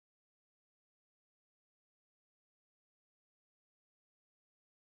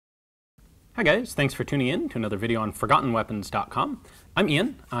Hi guys, thanks for tuning in to another video on ForgottenWeapons.com. I'm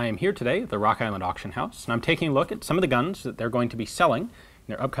Ian. I am here today at the Rock Island Auction House, and I'm taking a look at some of the guns that they're going to be selling in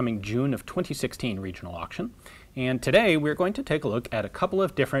their upcoming June of 2016 regional auction. And today we're going to take a look at a couple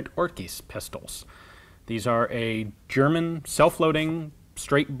of different Ortgies pistols. These are a German self-loading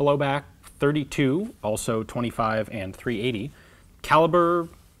straight blowback 32, also 25 and 380, caliber,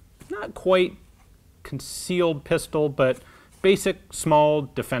 not quite concealed pistol, but basic small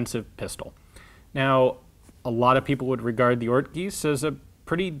defensive pistol. Now, a lot of people would regard the Ortgies as a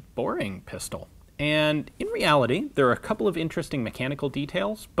pretty boring pistol. And in reality, there are a couple of interesting mechanical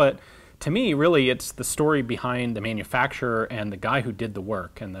details, but to me, really, it's the story behind the manufacturer and the guy who did the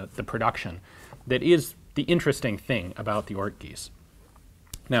work and the production that is the interesting thing about the Ortgies.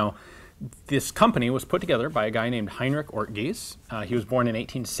 Now, this company was put together by a guy named Heinrich Ortgies. He was born in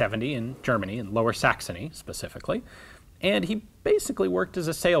 1870 in Germany, in Lower Saxony specifically. And he basically worked as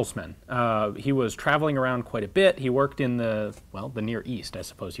a salesman. He was traveling around quite a bit. He worked in the Near East, I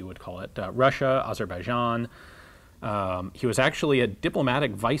suppose you would call it, Russia, Azerbaijan. He was actually a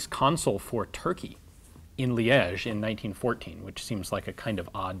diplomatic vice consul for Turkey in Liège in 1914, which seems like a kind of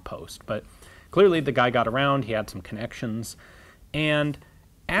odd post. But clearly the guy got around, he had some connections, and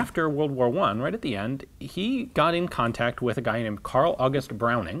after World War I, right at the end, he got in contact with a guy named Carl August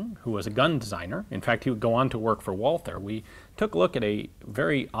Browning, who was a gun designer. In fact, he would go on to work for Walther. We took a look at a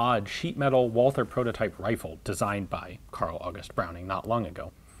very odd sheet metal Walther prototype rifle designed by Carl August Browning not long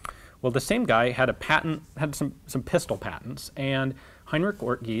ago. Well, the same guy had a patent, had some pistol patents, and Heinrich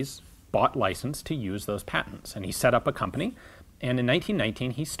Ortgies bought license to use those patents. And he set up a company, and in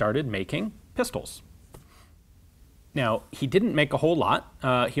 1919 he started making pistols. Now, he didn't make a whole lot.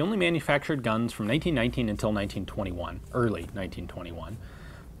 He only manufactured guns from 1919 until 1921, early 1921,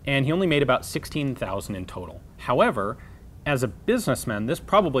 and he only made about 16,000 in total. However, as a businessman, this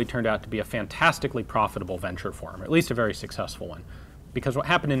probably turned out to be a fantastically profitable venture for him, or at least a very successful one, because what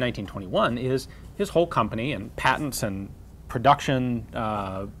happened in 1921 is his whole company and patents and production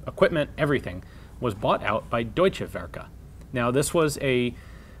equipment, everything, was bought out by Deutsche Werke. Now, this was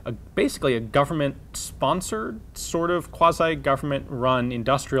basically a government-sponsored, sort of quasi-government-run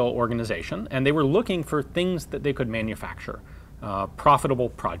industrial organization, and they were looking for things that they could manufacture, profitable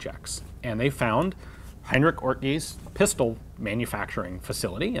projects. And they found Heinrich Ortgies' pistol manufacturing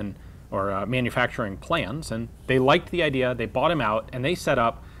facility or manufacturing plans, and they liked the idea, they bought him out, and they set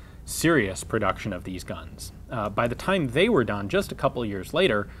up serious production of these guns. By the time they were done, just a couple of years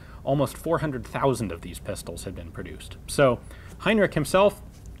later, almost 400,000 of these pistols had been produced. So Heinrich himself,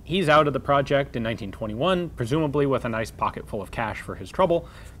 he's out of the project in 1921, presumably with a nice pocket full of cash for his trouble.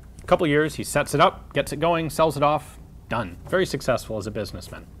 A couple years, he sets it up, gets it going, sells it off, done. Very successful as a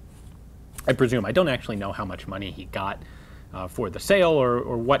businessman. I presume. I don't actually know how much money he got for the sale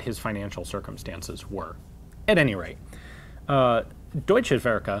or what his financial circumstances were. At any rate, Deutsche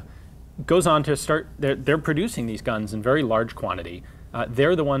Werke goes on to start, they're producing these guns in very large quantity.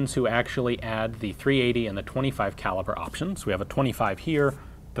 They're the ones who actually add the 380 and the 25 caliber options. We have a 25 here.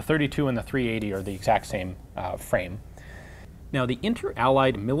 The 32 and the 380 are the exact same frame. Now, the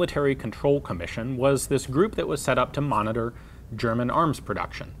Inter-Allied Military Control Commission was this group that was set up to monitor German arms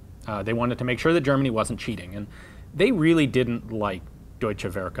production. They wanted to make sure that Germany wasn't cheating, and they really didn't like Deutsche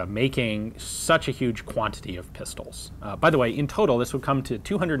Werke making such a huge quantity of pistols. By the way, in total, this would come to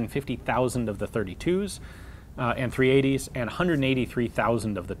 250,000 of the 32s and 380s and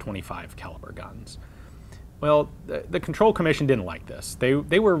 183,000 of the 25 caliber guns. Well, the Control Commission didn't like this. They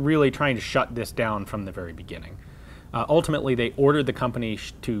were really trying to shut this down from the very beginning. Ultimately, they ordered the company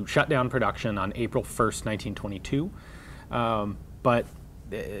to shut down production on April 1st, 1922. But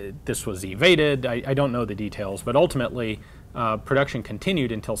this was evaded. I don't know the details, but ultimately, production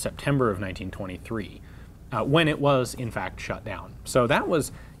continued until September of 1923, when it was, in fact, shut down. So that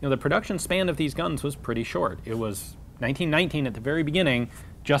was, the production span of these guns was pretty short. It was 1919 at the very beginning,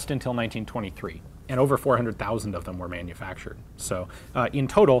 just until 1923. And over 400,000 of them were manufactured. So in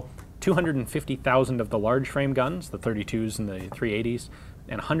total, 250,000 of the large frame guns, the 32s and the 380s,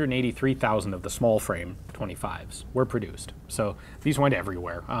 and 183,000 of the small frame 25s were produced. So these went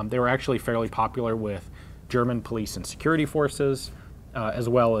everywhere. They were actually fairly popular with German police and security forces, as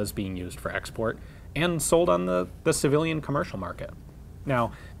well as being used for export, and sold on the civilian commercial market.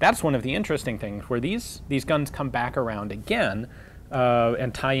 Now, that's one of the interesting things, where these guns come back around again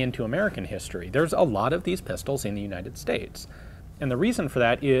and tie into American history. There's a lot of these pistols in the United States. And the reason for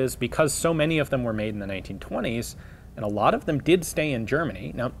that is because so many of them were made in the 1920s, and a lot of them did stay in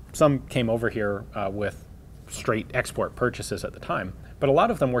Germany. Now, some came over here with straight export purchases at the time, but a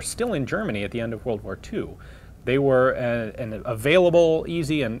lot of them were still in Germany at the end of World War II. They were an available,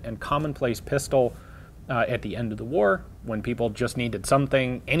 easy, and commonplace pistol at the end of the war when people just needed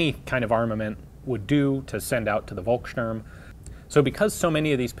something. Any kind of armament would do to send out to the Volkssturm. So because so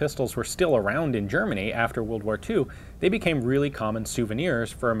many of these pistols were still around in Germany after World War II, they became really common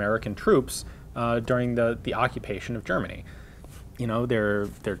souvenirs for American troops during the occupation of Germany. You know,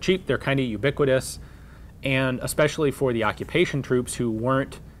 they're cheap, they're kind of ubiquitous, and especially for the occupation troops who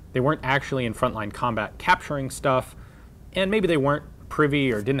weren't actually in frontline combat capturing stuff, and maybe they weren't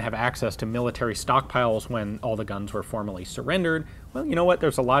privy or didn't have access to military stockpiles when all the guns were formally surrendered. Well, you know what?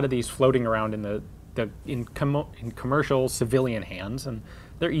 There's a lot of these floating around in commercial civilian hands, and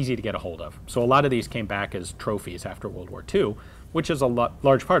they're easy to get a hold of. So a lot of these came back as trophies after World War II, which is a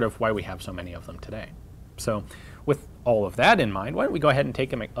large part of why we have so many of them today. So with all of that in mind, why don't we go ahead and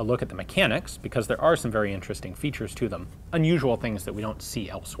take a look at the mechanics, because there are some very interesting features to them, unusual things that we don't see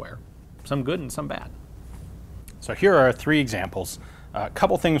elsewhere, some good and some bad. So here are 3 examples. A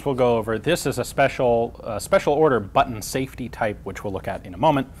couple things we'll go over. This is a special order button safety type, which we'll look at in a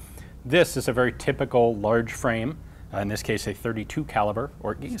moment. This is a very typical large frame, in this case a 32 caliber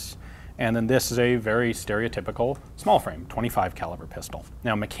Ortgies, and then this is a very stereotypical small frame 25 caliber pistol.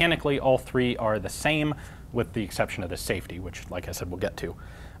 Now mechanically all 3 are the same with the exception of the safety, which like I said we'll get to.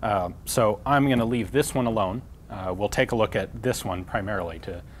 So I'm going to leave this one alone. We'll take a look at this one primarily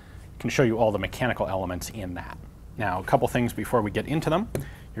can show you all the mechanical elements in that. Now a couple things before we get into them.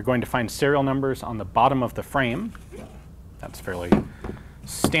 You're going to find serial numbers on the bottom of the frame. That's fairly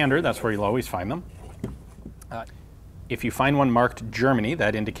standard, that's where you'll always find them. If you find one marked Germany,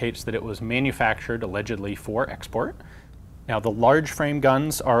 that indicates that it was manufactured allegedly for export. Now the large frame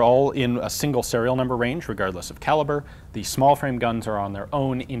guns are all in a single serial number range regardless of caliber. The small frame guns are on their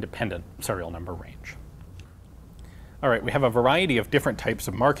own independent serial number range. All right, we have a variety of different types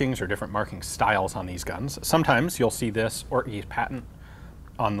of markings or different marking styles on these guns. Sometimes you'll see this Ortgies patent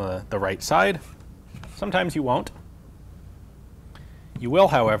on the right side. Sometimes you won't. You will,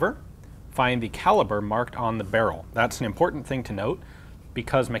 however, find the caliber marked on the barrel. That's an important thing to note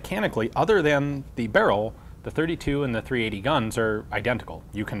because mechanically, other than the barrel, the 32 and the 380 guns are identical.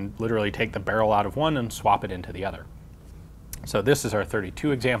 You can literally take the barrel out of one and swap it into the other. So this is our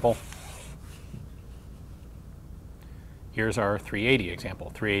 32 example. Here's our 380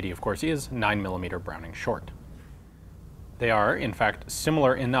 example. 380, of course, is 9mm Browning short. They are, in fact,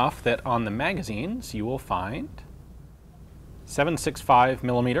 similar enough that on the magazines you will find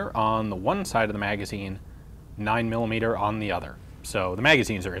 7.65mm on the one side of the magazine, 9mm on the other. So the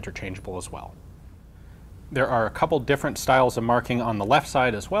magazines are interchangeable as well. There are a couple different styles of marking on the left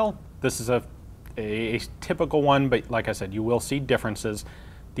side as well. This is a typical one, but like I said, you will see differences.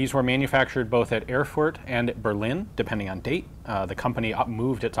 These were manufactured both at Erfurt and at Berlin, depending on date. The company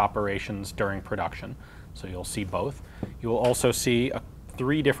moved its operations during production, so you'll see both. You will also see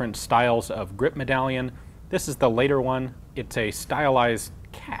 3 different styles of grip medallion. This is the later one. It's a stylized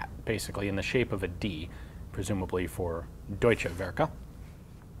cat, basically, in the shape of a D, presumably for Deutsche Werke.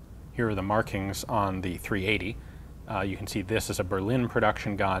 Here are the markings on the 380. You can see this is a Berlin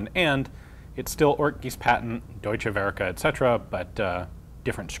production gun, and it's still Ortgies patent, Deutsche Werke, etc., but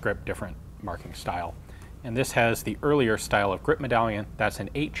different script, different marking style. And this has the earlier style of grip medallion. That's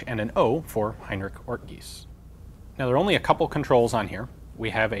an H and an O for Heinrich Ortgies. Now there are only a couple controls on here. We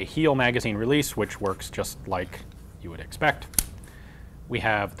have a heel magazine release, which works just like you would expect. We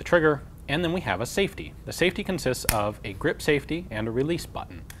have the trigger, and then we have a safety. The safety consists of a grip safety and a release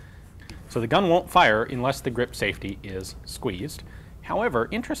button. So the gun won't fire unless the grip safety is squeezed. However,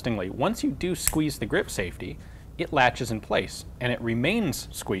 interestingly, once you do squeeze the grip safety, it latches in place, and it remains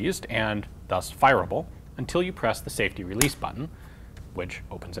squeezed and thus fireable until you press the safety release button, which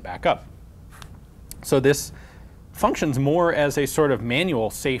opens it back up. So this functions more as a sort of manual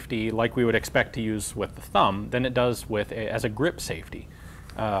safety like we would expect to use with the thumb than it does as a grip safety.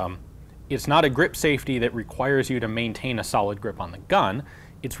 It's not a grip safety that requires you to maintain a solid grip on the gun.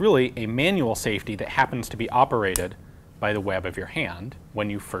 It's really a manual safety that happens to be operated by the web of your hand when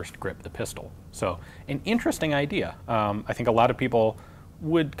you first grip the pistol. So an interesting idea. I think a lot of people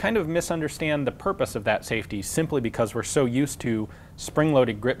would kind of misunderstand the purpose of that safety simply because we're so used to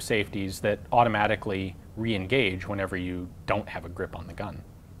spring-loaded grip safeties that automatically re-engage whenever you don't have a grip on the gun.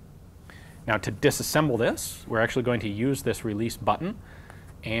 Now to disassemble this, we're actually going to use this release button,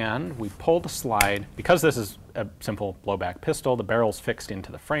 and we pull the slide. Because this is a simple blowback pistol, the barrel's fixed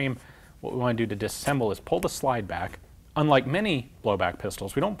into the frame. What we want to do to disassemble is pull the slide back. Unlike many blowback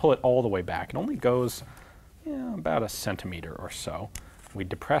pistols, we don't pull it all the way back. It only goes about 1 centimeter or so. We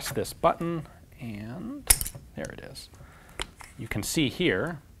depress this button, and there it is. You can see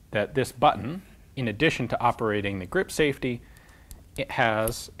here that this button in addition to operating the grip safety, it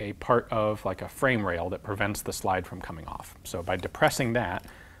has a part of like a frame rail that prevents the slide from coming off. So by depressing that,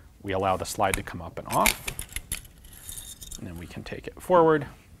 we allow the slide to come up and off. And then we can take it forward,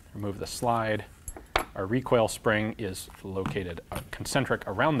 remove the slide. Our recoil spring is located concentric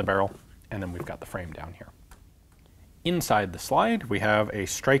around the barrel, and then we've got the frame down here. Inside the slide, we have a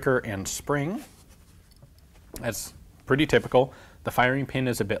striker and spring. That's pretty typical. The firing pin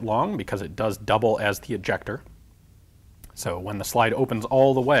is a bit long because it does double as the ejector. So when the slide opens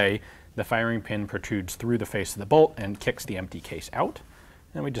all the way, the firing pin protrudes through the face of the bolt and kicks the empty case out.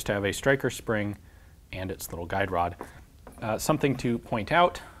 And we just have a striker spring and its little guide rod. Something to point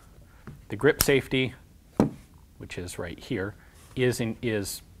out, the grip safety, which is right here,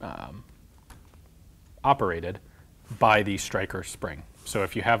 is operated by the striker spring. So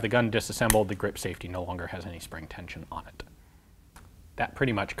if you have the gun disassembled, the grip safety no longer has any spring tension on it. That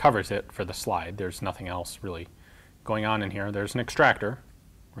pretty much covers it for the slide. There's nothing else really going on in here. There's an extractor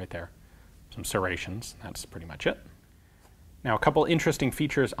right there, some serrations, that's pretty much it. Now a couple interesting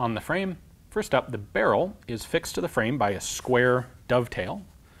features on the frame. First up, the barrel is fixed to the frame by a square dovetail,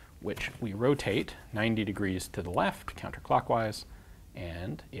 which we rotate 90 degrees to the left, counterclockwise,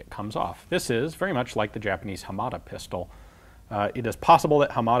 and it comes off. This is very much like the Japanese Hamada pistol. It is possible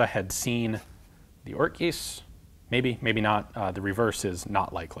that Hamada had seen the Ortgies. Maybe, maybe not. The reverse is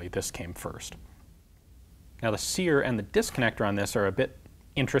not likely. This came first. Now the sear and the disconnector on this are a bit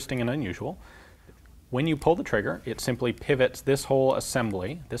interesting and unusual. When you pull the trigger, it simply pivots this whole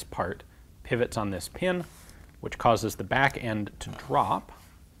assembly, this part, pivots on this pin, which causes the back end to drop.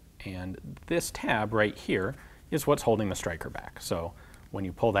 And this tab right here is what's holding the striker back. So when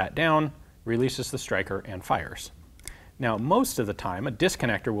you pull that down, releases the striker and fires. Now most of the time, a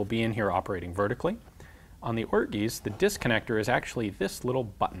disconnector will be in here operating vertically. On the Ortgies, the disconnector is actually this little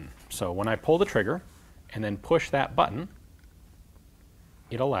button. So when I pull the trigger and then push that button,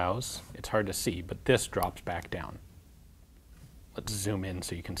 it allows, it's hard to see, but this drops back down. Let's zoom in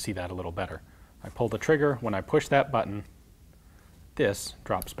so you can see that a little better. I pull the trigger, when I push that button, this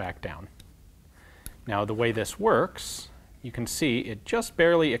drops back down. Now the way this works, you can see it just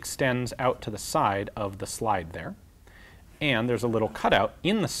barely extends out to the side of the slide there. And there's a little cutout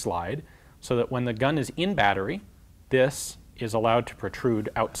in the slide so that when the gun is in battery, this is allowed to protrude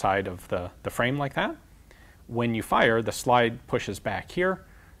outside of the frame like that. When you fire, the slide pushes back here,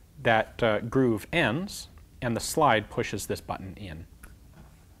 that groove ends, and the slide pushes this button in.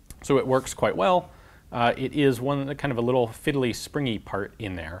 So it works quite well. It is kind of a little fiddly, springy part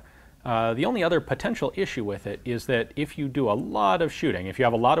in there. The only other potential issue with it is that if you do a lot of shooting, if you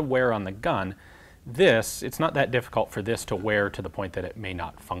have a lot of wear on the gun, it's not that difficult for this to wear to the point that it may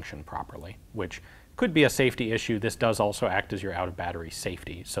not function properly, which could be a safety issue. This does also act as your out-of-battery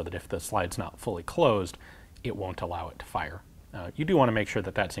safety, so that if the slide's not fully closed, it won't allow it to fire. You do want to make sure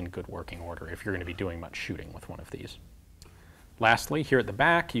that that's in good working order if you're going to be doing much shooting with one of these. Lastly, here at the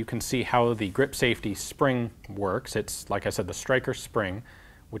back, you can see how the grip safety spring works. It's, like I said, the striker spring,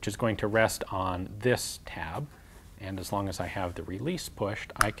 which is going to rest on this tab. And as long as I have the release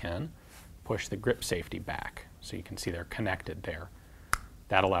pushed, I can push the grip safety back. So you can see they're connected there.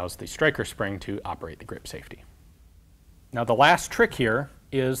 That allows the striker spring to operate the grip safety. Now the last trick here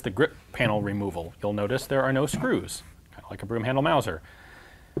is the grip panel removal. You'll notice there are no screws, kind of like a broom handle Mauser.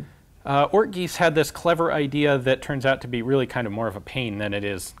 Ortgies had this clever idea that turns out to be really kind of more of a pain than it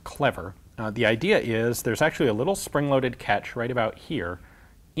is clever. The idea is there's actually a little spring-loaded catch right about here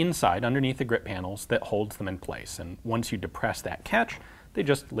inside, underneath the grip panels, that holds them in place. And once you depress that catch, they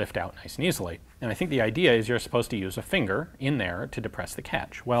just lift out nice and easily. And I think the idea is you're supposed to use a finger in there to depress the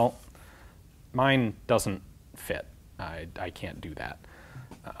catch. Well, mine doesn't fit. I can't do that.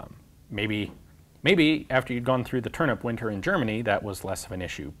 Maybe after you'd gone through the turnip winter in Germany, that was less of an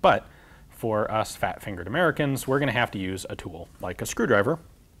issue. But for us fat-fingered Americans, we're going to have to use a tool, like a screwdriver,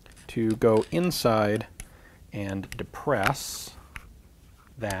 to go inside and depress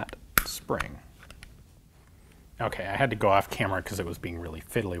that spring. Okay, I had to go off camera because it was being really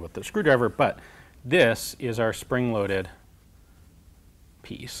fiddly with the screwdriver, but this is our spring-loaded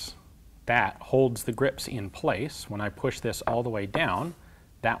piece. That holds the grips in place. When I push this all the way down,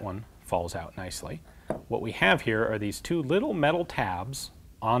 that one falls out nicely. What we have here are these two little metal tabs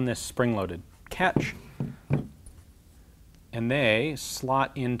on this spring-loaded catch, and they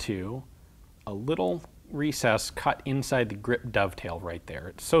slot into a little recess cut inside the grip dovetail right there.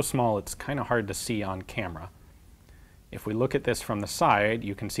 It's so small it's kind of hard to see on camera. If we look at this from the side,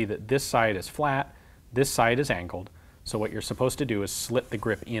 you can see that this side is flat, this side is angled. So what you're supposed to do is slip the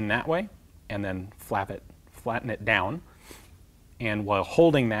grip in that way and then flatten it down. And while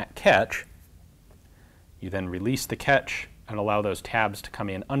holding that catch, You then release the catch and allow those tabs to come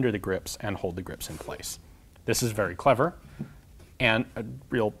in under the grips and hold the grips in place. This is very clever and a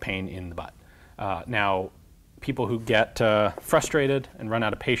real pain in the butt. Now, people who get frustrated and run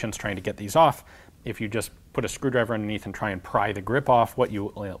out of patience trying to get these off, if you just put a screwdriver underneath and try and pry the grip off, what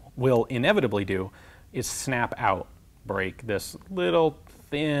you will inevitably do is snap out, break this little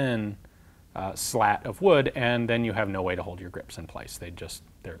thin slat of wood, and then you have no way to hold your grips in place.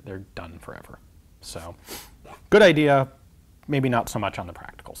 They're done forever. So, good idea, maybe not so much on the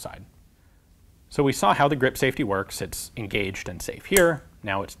practical side. So we saw how the grip safety works. It's engaged and safe here.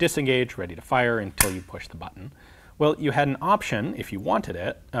 Now it's disengaged, ready to fire until you push the button. Well, you had an option, if you wanted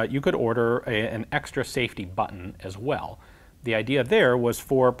it, you could order an extra safety button as well. The idea there was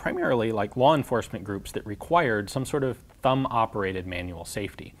for primarily like law enforcement groups that required some sort of thumb-operated manual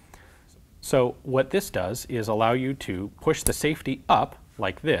safety. So what this does is allow you to push the safety up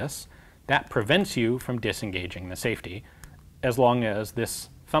like this. That prevents you from disengaging the safety as long as this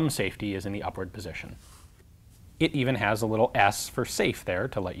thumb safety is in the upward position. It even has a little S for safe there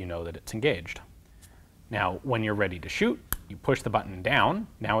to let you know that it's engaged. Now, when you're ready to shoot, you push the button down.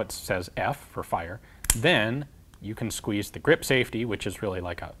 Now it says F for fire. Then you can squeeze the grip safety, which is really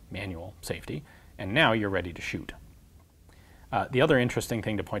like a manual safety, and now you're ready to shoot. The other interesting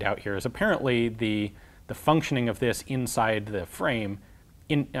thing to point out here is apparently the functioning of this inside the frame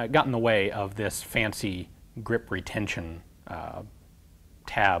got in the way of this fancy grip retention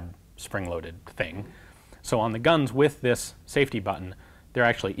tab spring-loaded thing. So on the guns with this safety button, there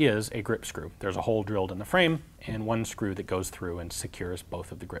actually is a grip screw. There's a hole drilled in the frame and one screw that goes through and secures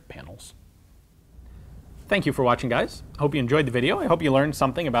both of the grip panels. Thank you for watching, guys. I hope you enjoyed the video. I hope you learned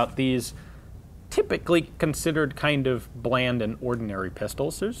something about these typically considered kind of bland and ordinary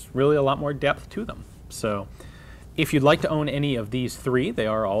pistols. There's really a lot more depth to them. So if you'd like to own any of these three, they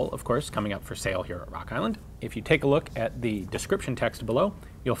are all, of course, coming up for sale here at Rock Island. If you take a look at the description text below,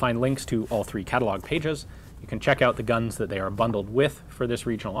 you'll find links to all three catalog pages. You can check out the guns that they are bundled with for this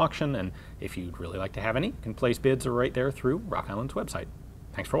regional auction, and if you'd really like to have any, you can place bids right there through Rock Island's website.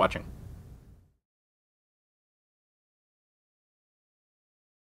 Thanks for watching.